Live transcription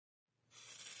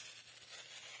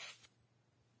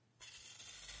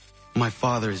My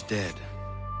father is dead.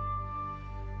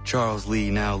 Charles Lee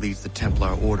now leads the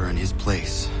Templar Order in his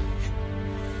place.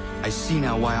 I see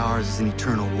now why ours is an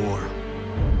eternal war.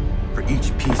 For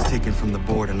each piece taken from the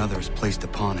board, another is placed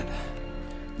upon it.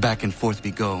 Back and forth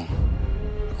we go.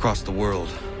 Across the world.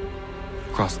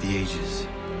 Across the ages.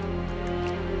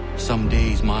 Some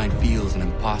days mine feels an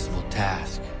impossible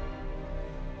task.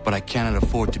 But I cannot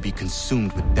afford to be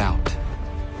consumed with doubt.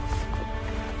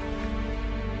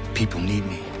 People need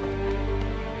me.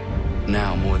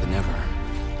 Now more than ever.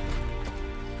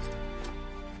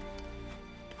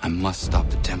 I must stop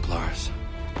the Templars.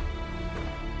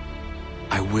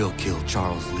 I will kill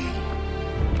Charles Lee.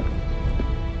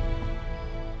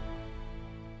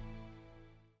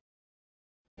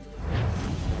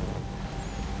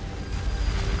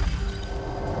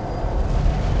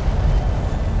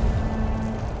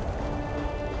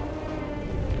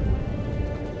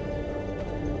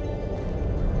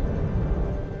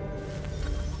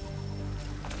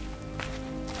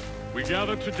 We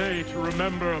gather today to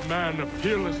remember a man of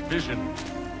fearless vision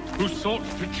who sought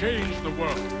to change the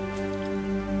world.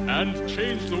 And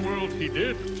change the world he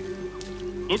did.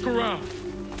 Look around.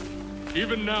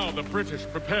 Even now the British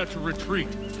prepare to retreat.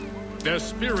 Their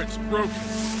spirits broken.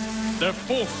 Their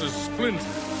forces splintered.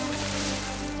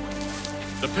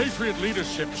 The Patriot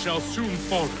leadership shall soon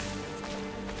fall.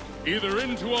 Either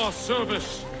into our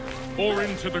service or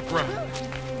into the ground.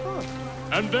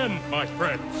 And then, my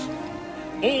friends,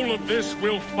 all of this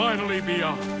will finally be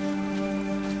ours.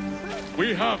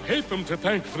 We have Hatham to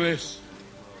thank for this.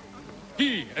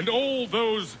 He and all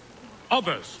those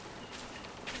others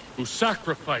who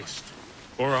sacrificed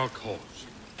for our cause.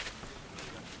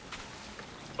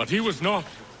 But he was not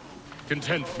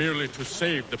content merely to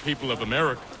save the people of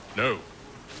America, no.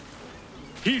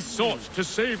 He sought to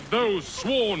save those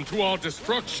sworn to our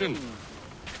destruction.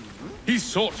 He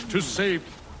sought to save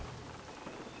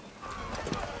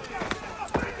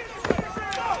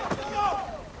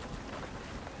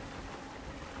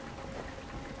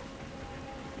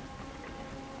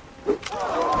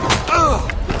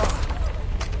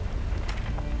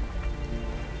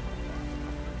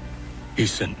He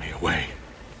sent me away.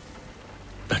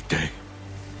 That day,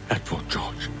 at Fort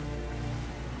George.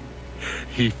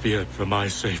 He feared for my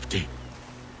safety.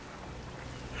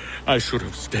 I should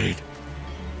have stayed.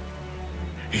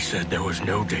 He said there was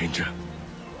no danger.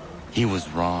 He was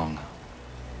wrong.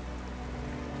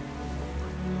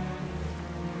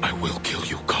 I will kill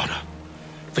you, Connor.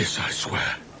 This I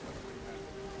swear.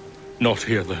 Not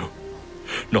here, though.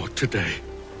 Not today.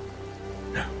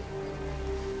 No.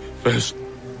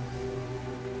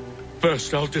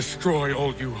 First, I'll destroy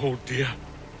all you hold dear.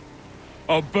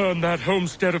 I'll burn that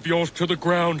homestead of yours to the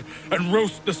ground and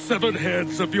roast the severed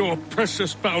heads of your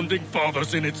precious founding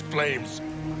fathers in its flames.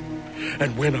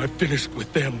 And when I've finished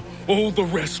with them, all the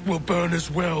rest will burn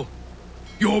as well.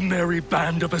 Your merry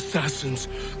band of assassins,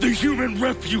 the human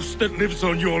refuse that lives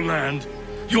on your land,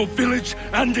 your village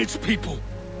and its people,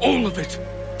 all of it,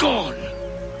 gone.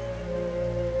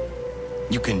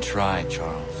 You can try,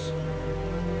 Charles.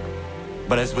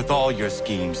 But as with all your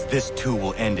schemes, this too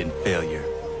will end in failure.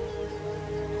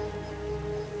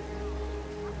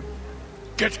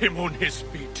 Get him on his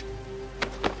feet.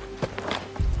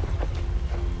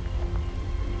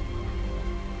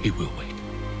 He will wait.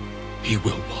 He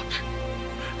will watch.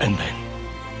 And then,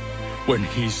 when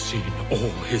he's seen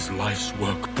all his life's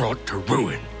work brought to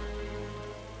ruin,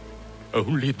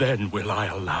 only then will I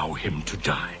allow him to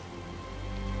die.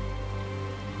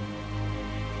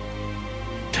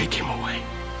 Take him away.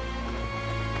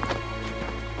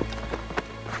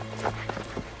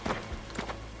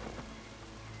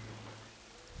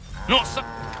 Not so...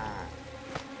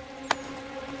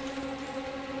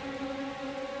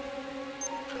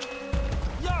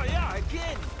 Yeah,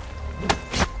 again!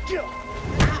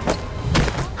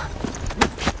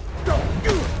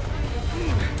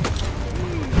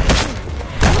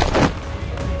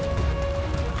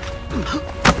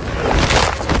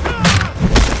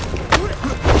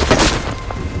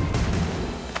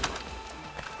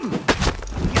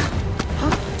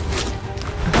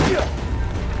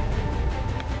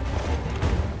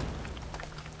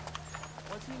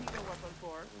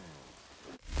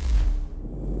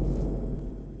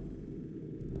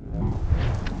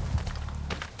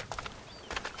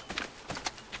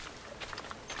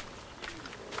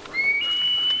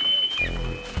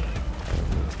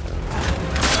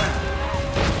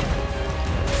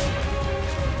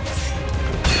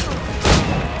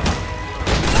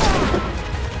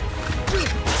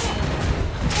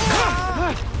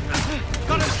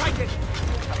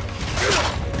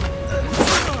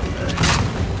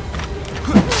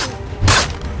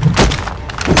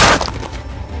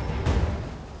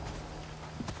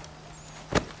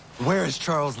 Where has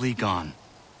Charles Lee gone?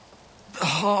 The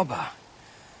harbor.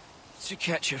 To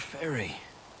catch a ferry.